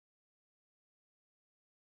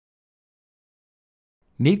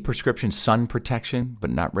Need prescription sun protection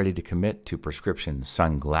but not ready to commit to prescription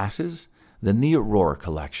sunglasses? Then the Aurora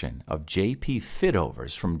collection of JP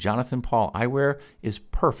Fitovers from Jonathan Paul Eyewear is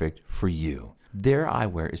perfect for you. Their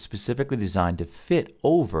eyewear is specifically designed to fit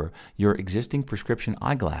over your existing prescription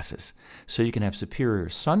eyeglasses, so you can have superior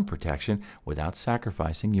sun protection without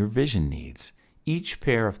sacrificing your vision needs. Each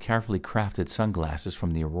pair of carefully crafted sunglasses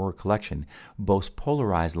from the Aurora collection boasts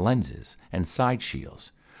polarized lenses and side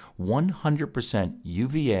shields, 100%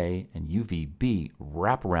 UVA and UVB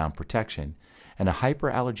wraparound protection, and a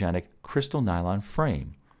hyperallergenic crystal nylon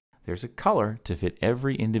frame. There's a color to fit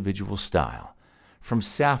every individual style. From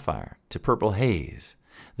sapphire to purple haze,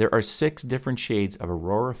 there are 6 different shades of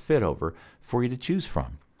Aurora Fitover for you to choose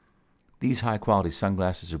from. These high-quality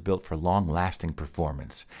sunglasses are built for long-lasting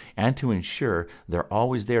performance, and to ensure they're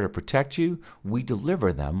always there to protect you, we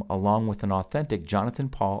deliver them along with an authentic Jonathan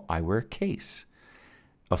Paul Eyewear case.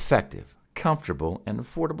 Effective, comfortable, and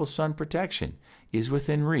affordable sun protection is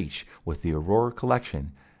within reach with the Aurora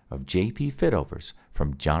collection of JP Fitovers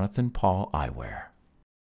from Jonathan Paul Eyewear.